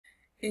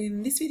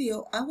In this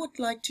video, I would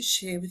like to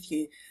share with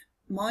you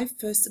my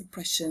first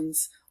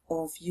impressions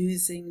of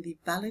using the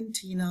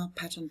Valentina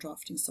pattern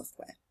drafting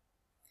software.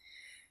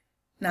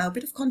 Now, a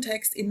bit of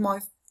context: in my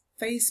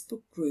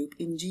Facebook group,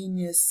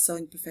 Ingenious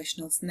Sewing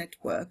Professionals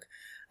Network,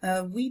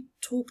 we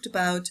talked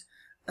about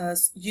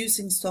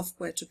using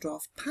software to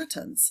draft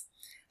patterns.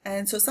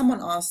 And so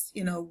someone asked,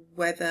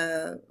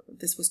 whether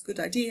this was a good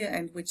idea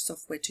and which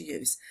software to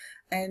use.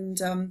 And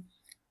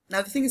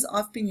now the thing is,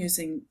 I've been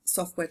using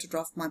software to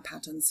draft my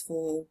patterns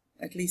for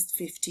at least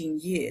 15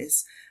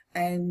 years.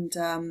 And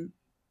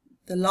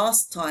the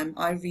last time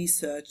I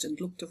researched and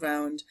looked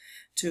around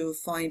to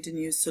find a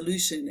new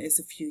solution is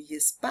a few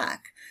years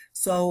back.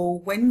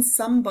 So when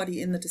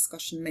somebody in the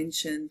discussion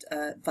mentioned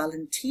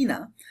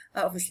Valentina,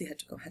 I obviously had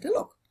to go have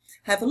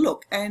a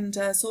look. And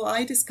so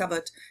I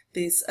discovered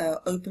this it's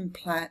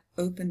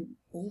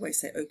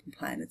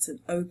an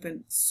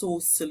open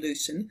source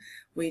solution,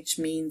 which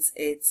means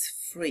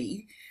it's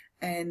free.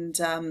 And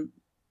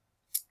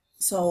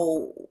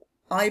so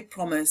I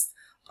promised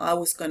I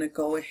was going to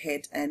go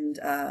ahead and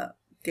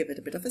give it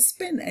a bit of a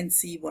spin and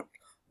see what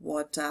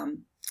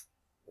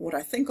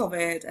I think of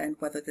it and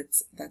whether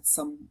that's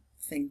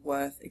something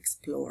worth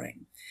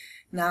exploring.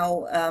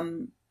 Now,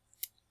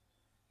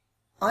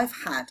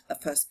 I've had a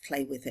first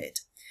play with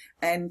it,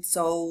 and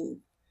so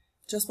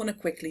just want to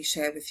quickly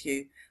share with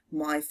you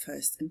my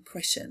first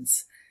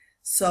impressions.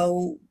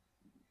 So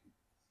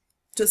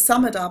to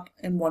sum it up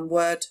in one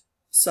word,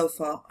 so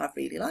far I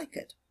really like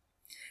it,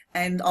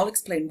 and I'll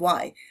explain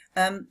why.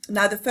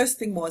 Now, the first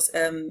thing was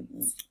it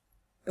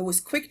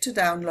was quick to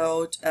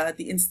download.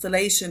 The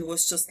installation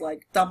was just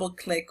like double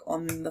click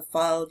on the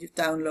file you've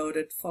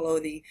downloaded, follow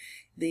the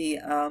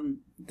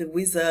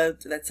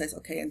wizard that says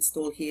okay,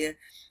 install here.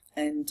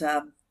 And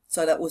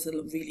so that was a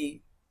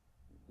really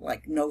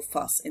like no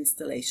fuss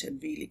installation,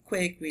 really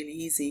quick, really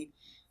easy.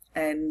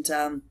 And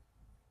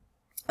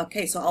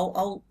okay, so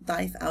I'll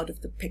dive out of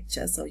the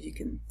picture so you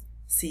can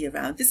see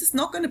around. This is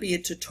not going to be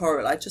a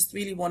tutorial. I just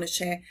really want to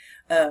share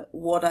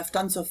what I've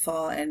done so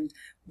far and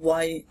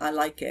why I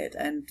like it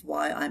and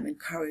why I'm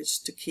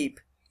encouraged to keep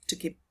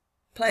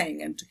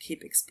playing and to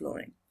keep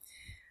exploring.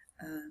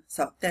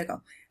 So there you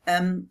go.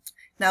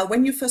 Now,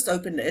 when you first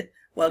open it,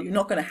 well, you're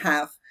not going to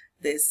have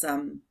this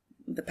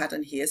the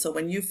pattern here. So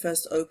when you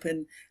first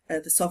open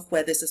the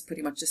software, this is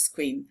pretty much a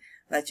screen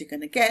that you're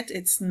going to get.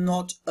 It's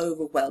not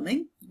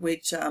overwhelming,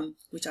 which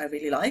I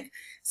really like.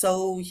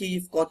 So here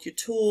you've got your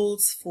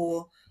tools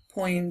for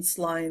points,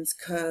 lines,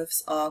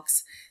 curves,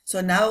 arcs.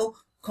 So now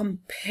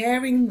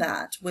comparing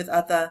that with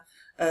other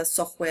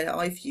software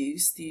I've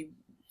used,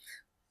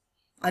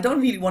 I don't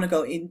really want to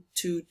go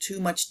into too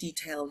much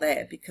detail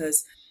there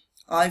because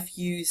I've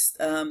used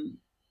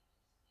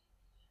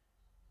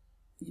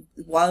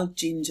Wild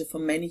Ginger for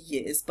many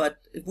years, but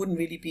it wouldn't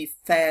really be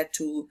fair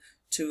to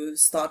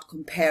start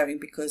comparing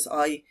because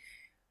I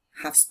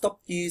have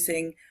stopped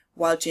using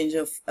Wild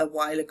Ginger a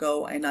while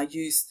ago, and I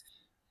used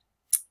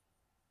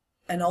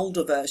an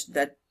older version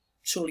that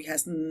surely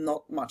has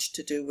not much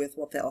to do with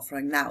what they're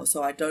offering now.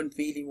 So I don't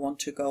really want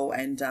to go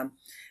and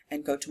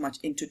go too much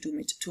into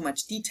too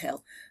much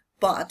detail.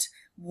 But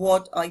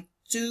what I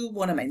do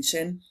want to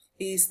mention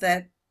is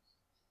that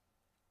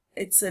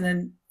it's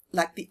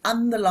like the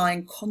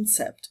underlying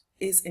concept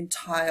is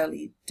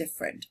entirely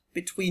different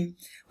between,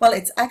 well,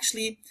 it's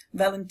actually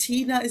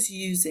Valentina is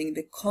using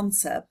the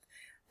concept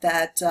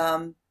that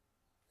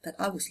that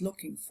I was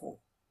looking for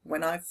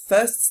when I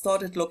first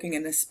started looking,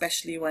 and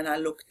especially when I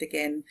looked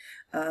again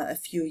a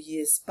few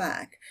years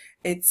back.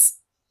 It's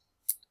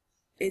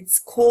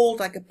called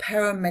like a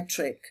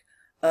parametric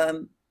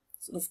sort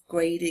of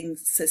grading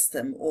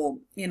system, or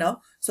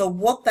so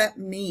what that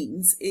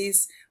means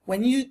is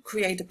when you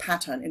create a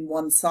pattern in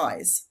one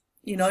size,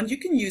 and you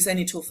can use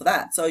any tool for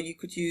that. So you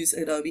could use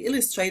Adobe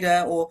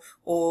Illustrator or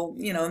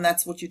and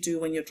that's what you do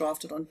when you're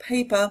drafted on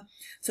paper.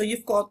 So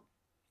you've got,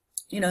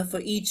 for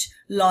each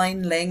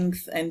line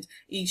length and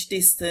each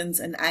distance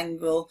and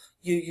angle,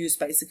 you use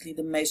basically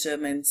the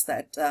measurements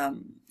that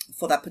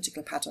for that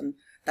particular pattern,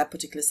 that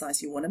particular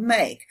size you want to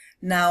make.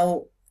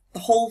 Now, the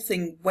whole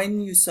thing,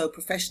 when you sew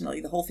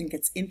professionally, the whole thing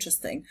gets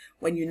interesting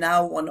when you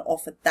now want to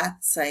offer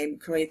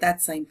create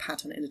that same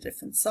pattern in a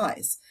different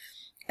size.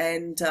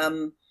 And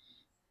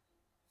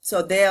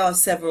so there are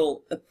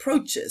several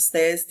approaches.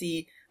 There's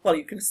you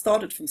can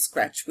start it from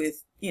scratch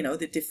with,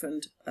 the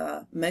different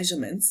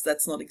measurements.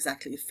 That's not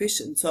exactly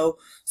efficient. So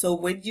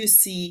when you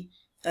see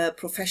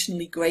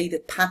professionally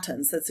graded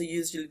patterns, that's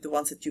usually the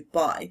ones that you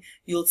buy,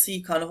 you'll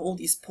see kind of all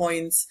these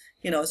points,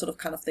 sort of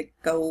kind of they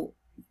go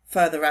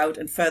further out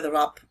and further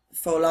up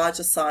for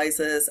larger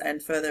sizes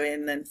and further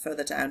in and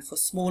further down for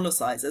smaller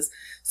sizes.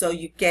 So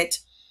you get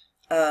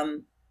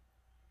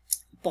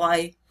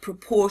by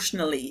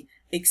proportionally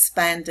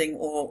expanding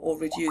or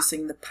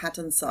reducing the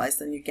pattern size,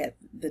 then you get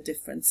the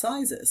different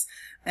sizes.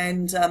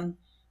 And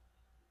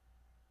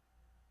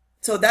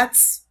so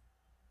that's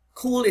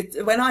cool.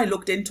 When I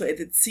looked into it,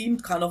 it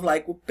seemed kind of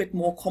like a bit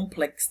more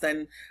complex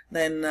than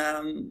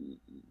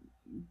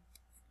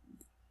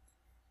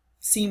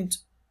seemed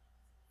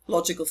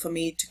logical for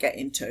me to get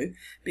into,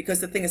 because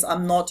the thing is,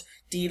 I'm not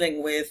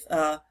dealing with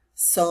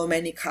so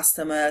many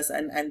customers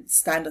and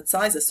standard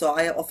sizes. So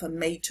I offer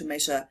made to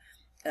measure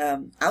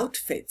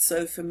outfits.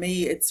 So for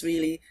me, it's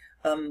really,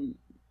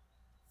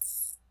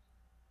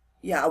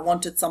 yeah, I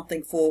wanted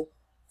something for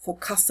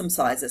custom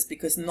sizes,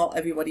 because not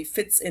everybody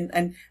fits in.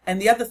 And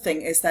the other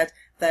thing is that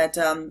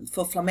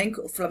for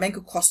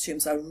flamenco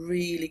costumes are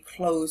really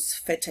close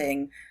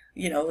fitting,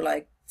 you know,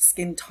 like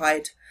skin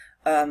tight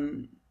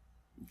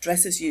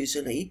dresses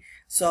usually.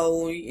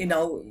 So, you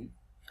know,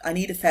 I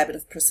need a fair bit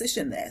of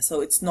precision there. So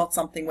it's not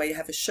something where you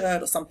have a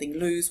shirt or something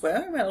loose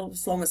where, well,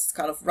 as long as it's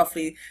kind of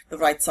roughly the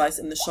right size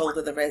in the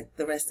shoulder,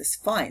 the rest is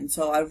fine.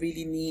 So I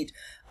really need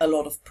a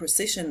lot of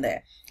precision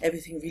there.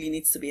 Everything really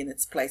needs to be in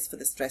its place for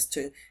this dress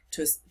to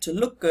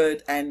look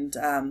good and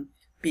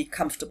be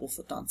comfortable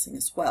for dancing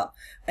as well.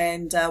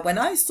 And when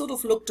I sort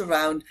of looked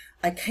around,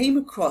 I came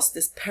across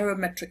this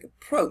parametric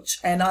approach,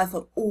 and I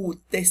thought, oh,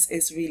 this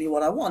is really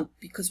what I want,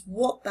 because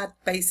what that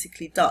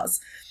basically does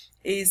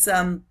is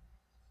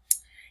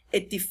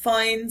it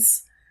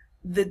defines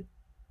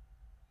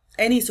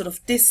any sort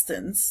of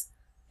distance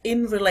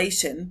in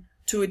relation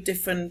to a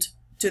different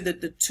to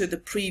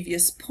the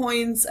previous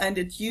points, and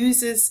it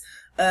uses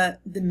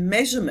the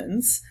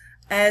measurements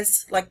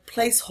as like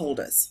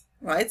placeholders,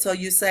 right? So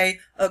you say,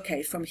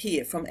 okay, from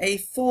here, from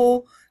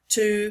A4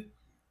 to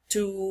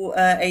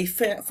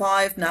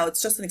A5. Now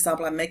it's just an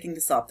example. I'm making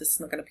this up. This is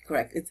not going to be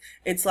correct.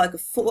 It's like a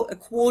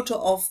quarter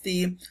of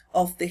the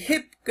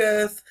hip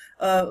girth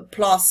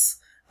plus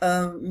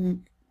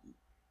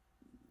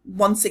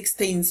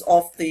 1/16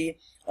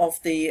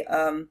 of the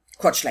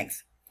crotch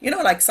length. You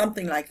know, like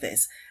something like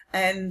this.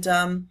 And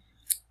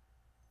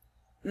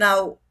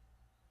now,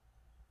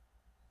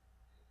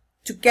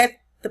 to get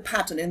the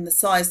pattern in the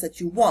size that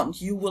you want,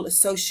 you will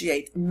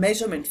associate a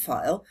measurement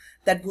file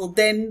that will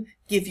then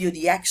give you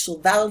the actual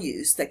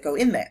values that go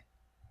in there.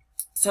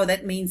 So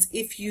that means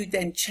if you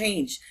then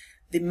change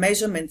the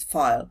measurement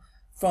file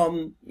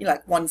from, you know,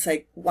 like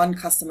one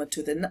customer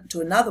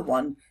to another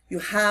one, you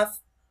have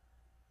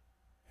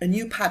a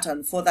new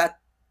pattern for that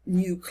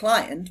new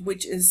client,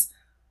 which is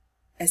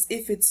as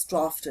if it's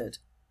drafted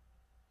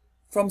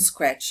from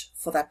scratch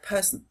for that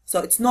person.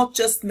 So it's not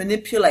just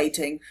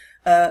manipulating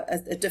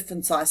a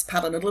different size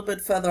pattern, a little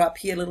bit further up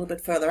here, a little bit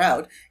further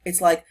out.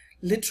 It's like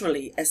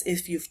literally as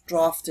if you've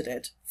drafted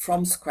it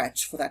from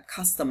scratch for that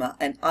customer.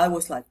 And I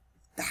was like,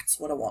 that's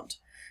what I want.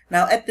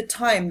 Now, at the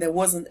time, there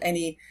wasn't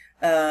any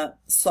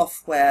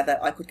software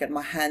that I could get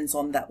my hands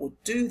on that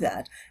would do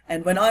that.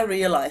 And when I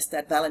realized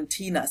that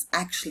Valentina is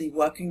actually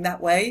working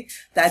that way,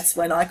 that's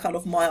when I kind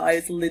of, my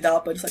eyes lit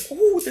up and it's like,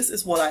 oh, this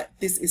is what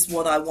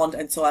I want.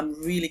 And so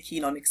I'm really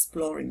keen on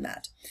exploring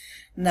that.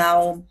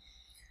 Now,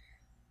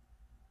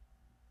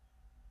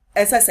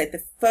 as I said,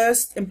 the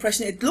first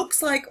impression, it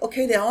looks like,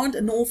 okay, there aren't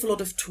an awful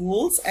lot of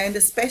tools, and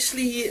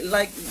especially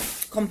like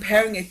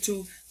comparing it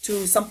to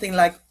something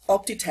like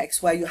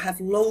Optitex, where you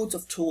have loads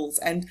of tools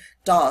and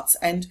darts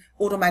and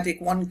automatic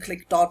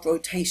one-click dart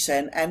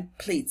rotation and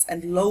pleats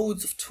and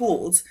loads of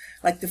tools.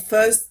 Like the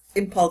first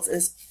impulse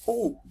is,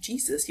 oh,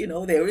 Jesus, you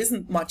know, there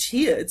isn't much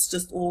here. It's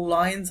just all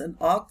lines and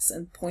arcs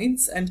and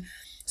points. And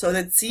so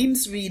that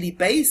seems really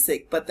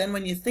basic. But then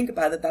when you think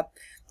about it, that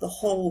the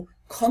whole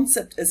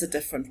concept is a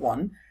different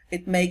one,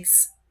 it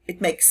makes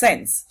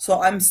sense.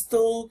 So I'm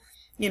still,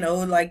 you know,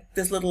 like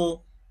this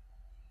little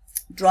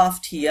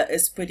draft here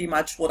is pretty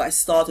much what I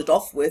started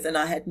off with, and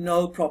I had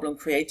no problem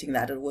creating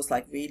that. It was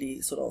like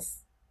really sort of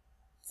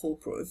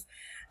foolproof.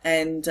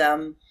 And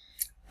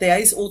there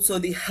is also,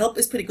 the help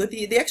is pretty good.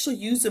 The actual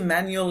user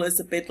manual is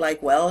a bit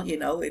like, well, you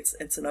know,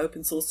 it's an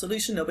open source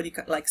solution. Nobody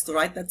likes to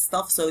write that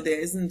stuff, so there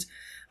isn't,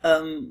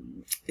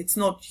 it's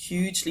not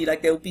hugely,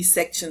 like there will be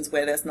sections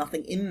where there's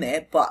nothing in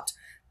there, but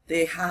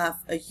they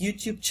have a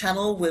YouTube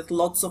channel with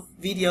lots of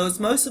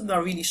videos. Most of them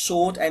are really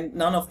short, and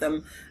none of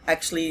them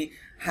actually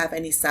have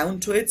any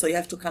sound to it, so you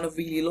have to kind of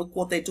really look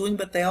what they're doing.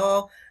 But there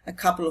are a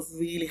couple of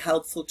really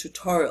helpful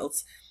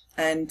tutorials,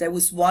 and there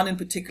was one in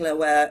particular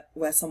where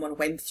someone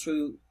went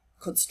through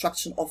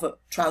construction of a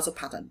trouser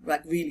pattern,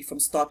 like really from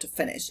start to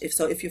finish.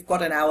 If you've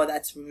got an hour,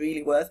 that's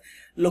really worth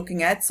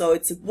looking at. So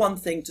it's one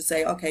thing to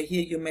say, okay,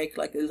 here you make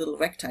like a little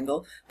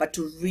rectangle, but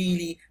to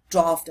really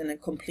draft in a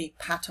complete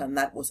pattern,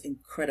 that was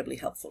incredibly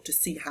helpful to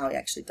see how he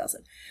actually does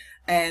it.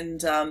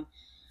 And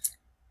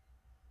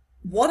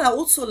what I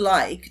also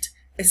liked,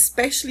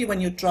 especially when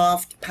you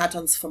draft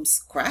patterns from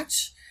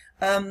scratch,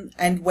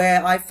 and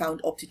where I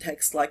found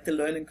Optitex, like the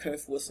learning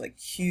curve was like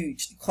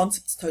huge. The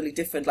concept's totally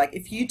different. Like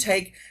if you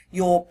take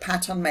your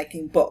pattern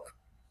making book,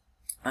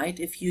 right?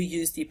 If you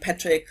use the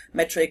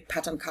Parametric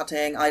pattern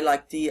cutting, I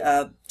like the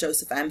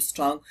Joseph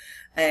Armstrong,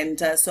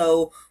 and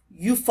so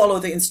you follow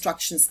the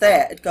instructions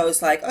there. It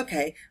goes like,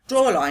 okay,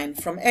 draw a line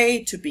from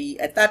A to B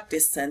at that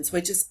distance,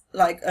 which is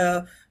like,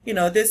 you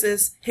know, this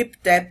is hip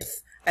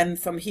depth, and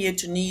from here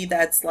to knee,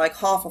 that's like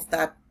half of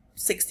that,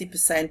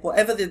 60%,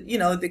 whatever the, you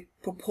know, the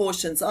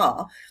proportions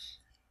are.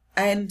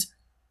 And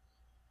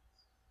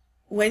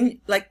when,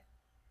 like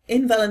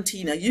in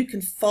Valentina, you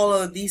can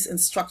follow these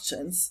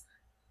instructions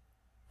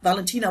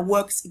Valentina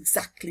works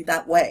exactly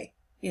that way,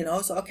 you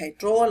know. So okay,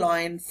 draw a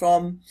line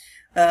from,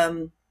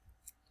 you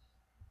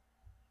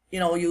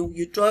know,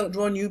 you draw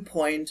a new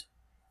point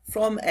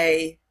from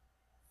A.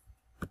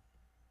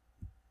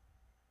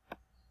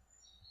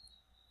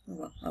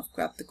 Well, I've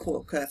grabbed the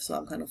core curve, so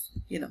I'm kind of,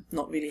 you know,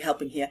 not really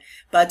helping here.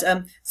 But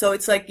so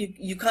it's like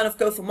you kind of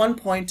go from one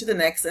point to the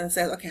next and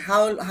say, okay,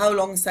 how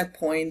long is that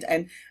point,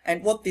 and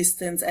what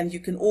distance? And you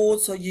can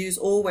also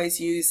always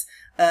use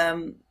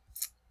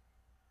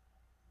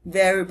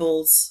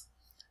variables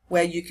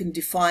where you can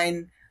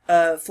define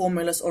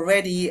formulas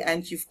already,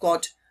 and you've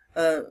got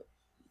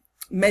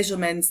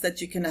measurements that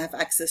you can have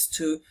access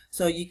to,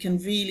 so you can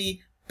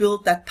really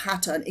build that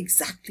pattern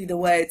exactly the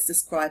way it's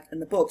described in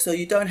the book. So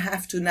you don't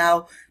have to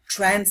now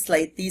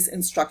translate these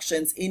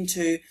instructions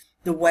into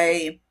the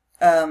way,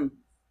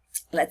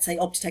 let's say,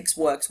 Optitext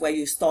works, where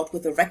you start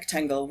with a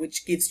rectangle,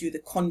 which gives you the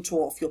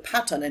contour of your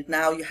pattern. And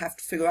now you have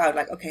to figure out,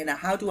 like, okay, now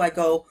how do I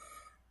go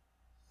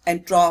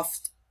and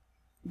draft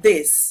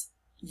this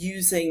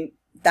using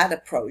that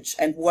approach,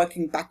 and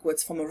working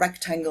backwards from a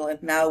rectangle,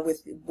 and now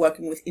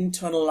working with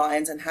internal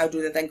lines, and how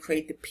do they then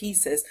create the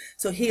pieces?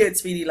 So here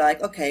it's really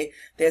like, okay,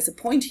 there's a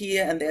point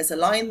here and there's a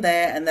line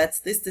there, and that's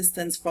this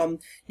distance. From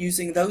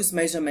using those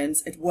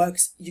measurements, it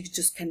works. You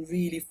just can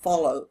really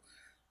follow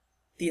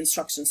the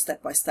instructions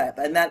step by step,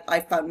 and that I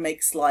found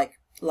makes like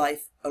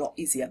life a lot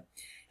easier.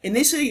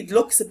 Initially it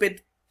looks a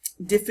bit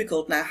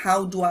difficult. Now,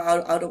 how do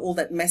I, out of all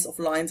that mess of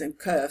lines and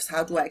curves,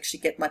 how do I actually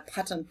get my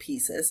pattern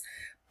pieces?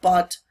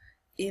 But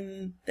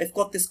they've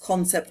got this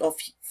concept of,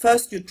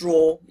 first you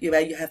draw, where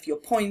you have your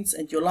points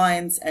and your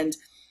lines and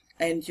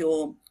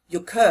your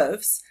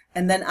curves,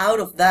 and then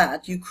out of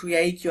that you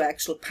create your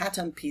actual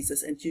pattern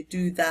pieces, and you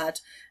do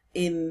that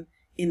in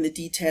the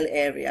detail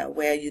area,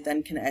 where you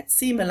then can add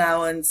seam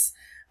allowance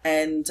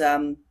and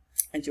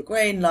your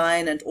grain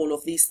line and all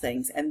of these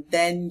things, and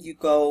then you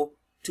go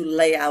to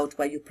layout,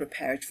 where you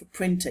prepare it for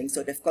printing.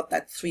 So they've got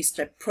that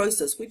 3-step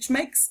process, which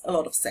makes a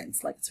lot of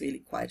sense. Like, it's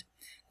really quite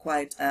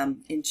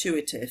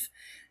intuitive.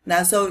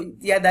 Now, so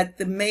yeah, that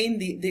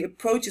the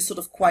approach is sort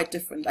of quite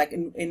different. Like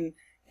in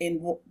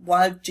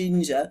Wild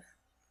Ginger,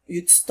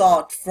 you'd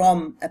start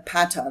from a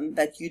pattern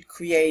that you'd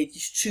create,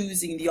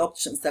 choosing the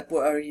options that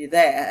were already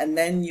there, and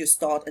then you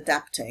start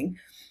adapting.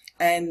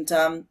 And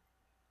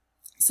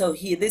so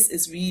here, this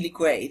is really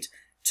great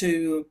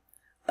to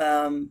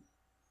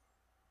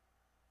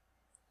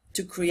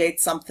create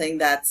something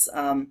that's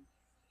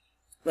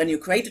when you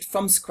create it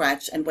from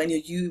scratch, and when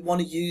you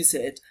want to use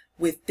it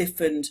with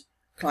different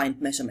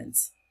client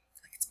measurements.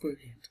 Like, it's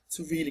brilliant. It's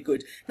really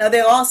good. Now,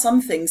 there are some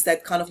things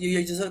that kind of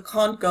you just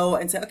can't go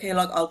and say, okay,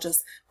 like, I'll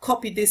just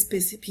copy this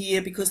piece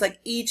here, because like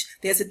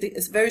there's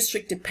a very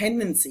strict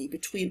dependency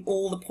between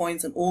all the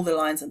points and all the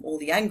lines and all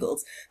the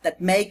angles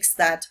that makes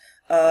that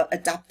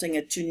adapting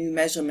it to new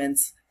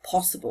measurements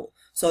possible.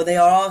 So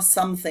there are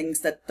some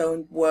things that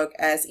don't work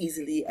as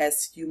easily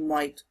as you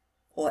might,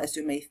 or as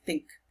you may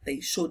think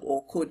they should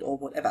or could or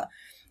whatever.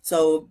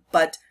 So,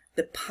 but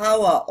the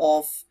power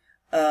of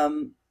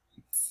I've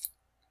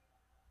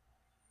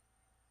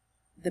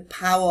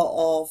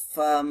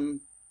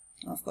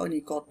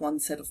only got one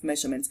set of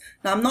measurements.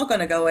 Now, I'm not going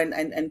to go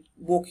and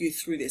walk you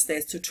through this.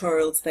 There's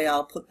tutorials there.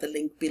 I'll put the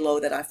link below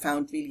that I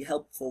found really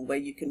helpful, where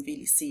you can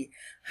really see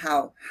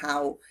how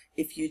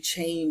if you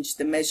change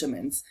the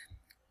measurements.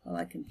 Well,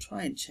 I can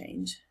try and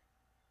change.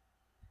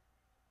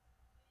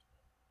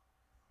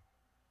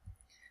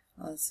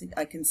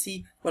 I can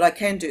see what I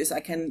can do is I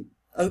can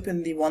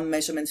open the one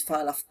measurement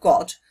file I've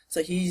got.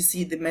 So here you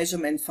see the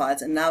measurement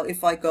files, and now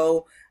if I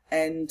go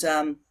and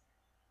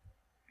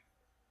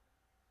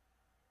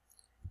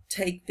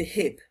take the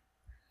hip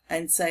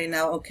and say,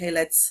 now, okay,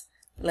 let's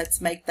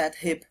make that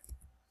hip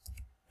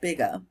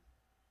bigger,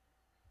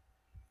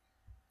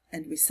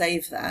 and we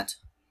save that.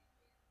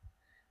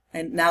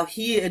 And now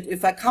here,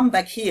 if I come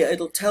back here,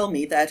 it'll tell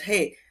me that,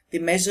 hey, the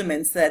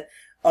measurements that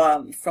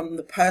from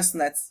the person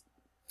that's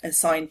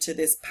assigned to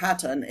this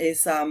pattern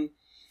is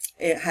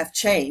have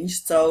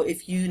changed. So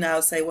if you now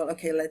say, well,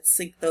 okay, let's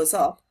sync those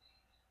up,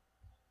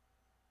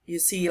 you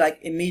see, like,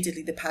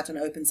 immediately the pattern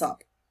opens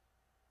up,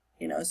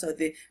 you know. So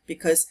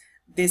because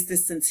this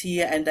distance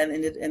here, and then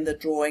in the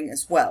drawing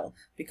as well,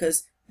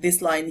 because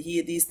this line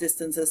here, these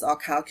distances are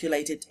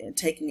calculated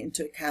taking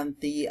into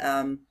account the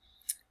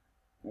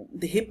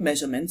hip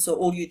measurement. So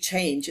all you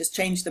change is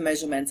change the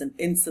measurements, and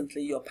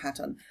instantly your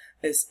pattern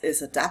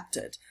is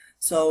adapted.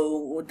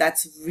 So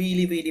that's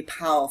really, really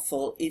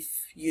powerful if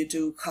you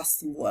do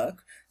custom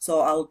work.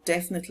 So I'll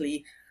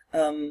definitely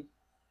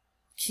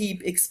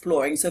keep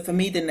exploring. So for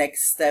me, the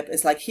next step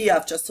is, like, here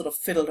I've just sort of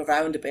fiddled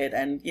around a bit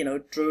and, you know,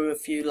 drew a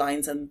few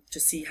lines and to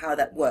see how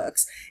that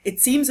works.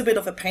 It seems a bit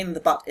of a pain in the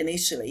butt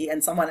initially,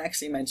 and someone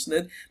actually mentioned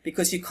it,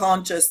 because you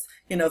can't just,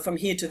 you know, from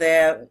here to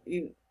there,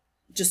 you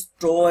just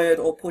draw it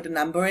or put a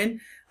number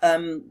in.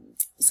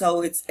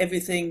 So it's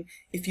everything.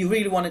 If you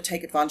really want to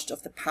take advantage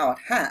of the power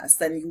it has,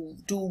 then you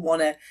do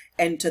want to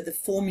enter the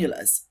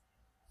formulas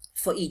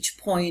for each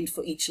point,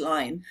 for each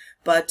line.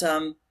 But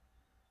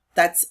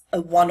that's a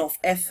one-off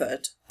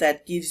effort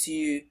that gives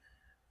you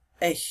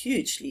a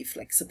hugely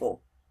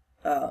flexible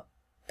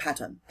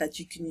pattern that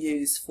you can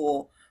use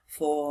for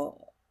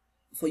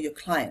your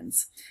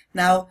clients.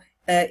 Now,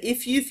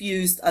 if you've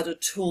used other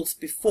tools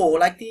before,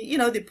 like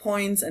the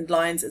points and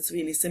lines, it's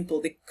really simple.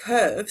 The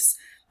curves,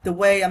 the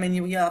way, I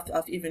mean,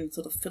 I've even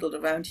sort of fiddled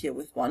around here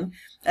with one.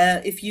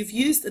 If you've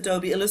used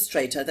Adobe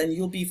Illustrator, then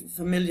you'll be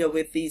familiar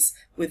with these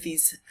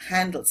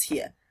handles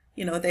here.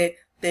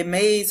 They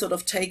may sort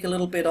of take a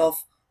little bit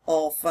of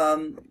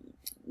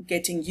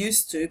getting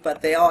used to,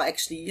 but they are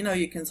actually,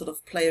 you can sort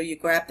of play, or you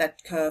grab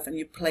that curve and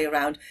you play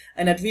around,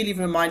 and it really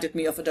reminded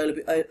me of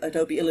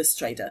Adobe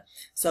Illustrator.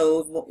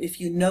 So if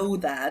you know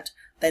that,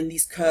 then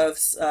these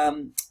curves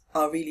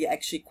are really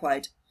actually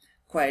quite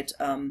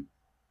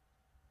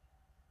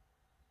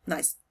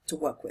nice to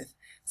work with.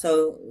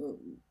 So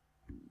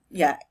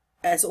yeah,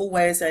 as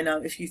always, I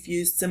know if you've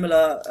used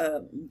similar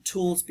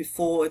tools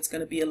before, it's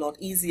going to be a lot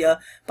easier,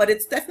 but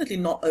it's definitely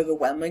not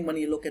overwhelming when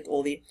you look at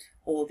all the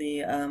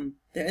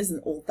there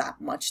isn't all that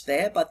much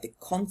there, but the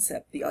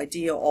concept, the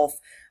idea of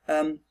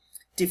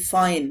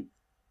define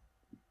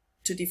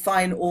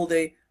all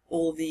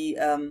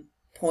the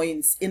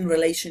points in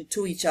relation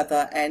to each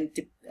other, and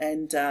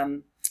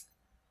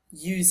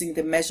using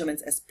the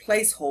measurements as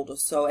placeholders.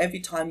 So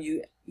every time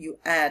you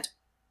add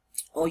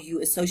or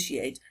you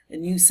associate a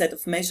new set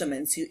of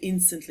measurements, you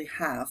instantly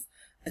have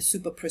a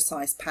super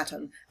precise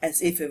pattern,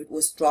 as if it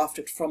was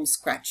drafted from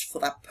scratch for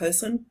that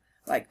person.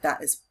 Like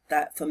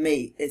that for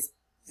me is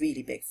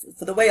really big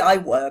for the way I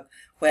work,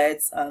 where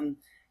it's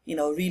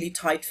really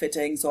tight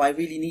fitting, so I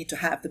really need to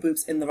have the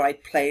boobs in the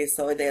right place,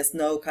 so there's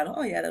no kind of,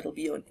 oh yeah, that'll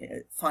be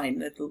fine,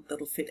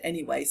 that'll fit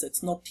anyway. So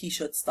it's not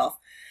t-shirt stuff,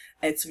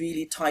 it's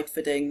really tight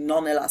fitting,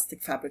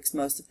 non-elastic fabrics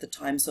most of the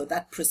time, so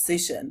that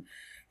precision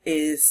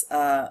is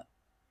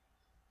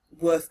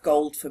worth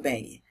gold for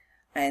me.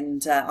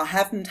 And I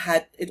haven't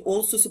had, it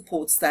also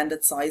supports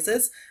standard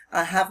sizes.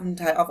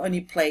 I've only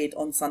played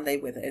on Sunday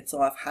with it,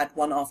 so I've had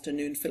one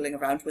afternoon fiddling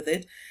around with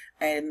it,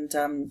 and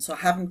so I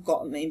haven't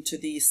gotten into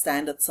the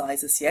standard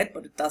sizes yet,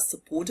 but it does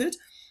support it,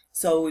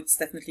 so it's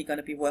definitely going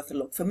to be worth a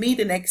look. For me,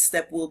 the next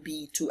step will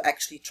be to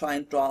actually try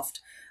and draft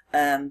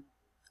a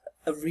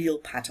real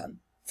pattern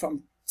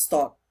from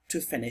start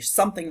to finish,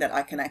 something that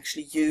I can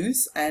actually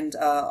use, and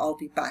I'll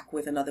be back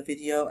with another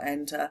video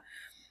and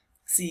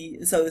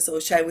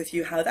share with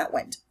you how that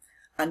went.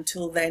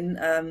 Until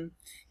then,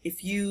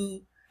 if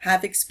you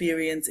have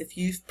experience, if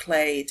you've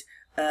played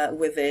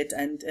with it,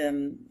 and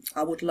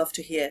I would love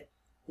to hear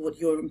what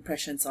your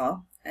impressions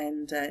are,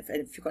 and if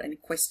you've got any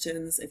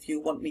questions, if you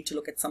want me to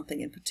look at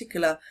something in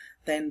particular,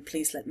 then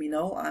please let me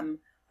know. I'm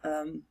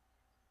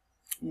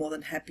more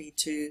than happy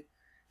to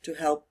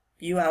help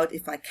you out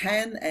if I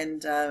can,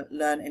 and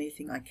learn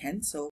anything I can. So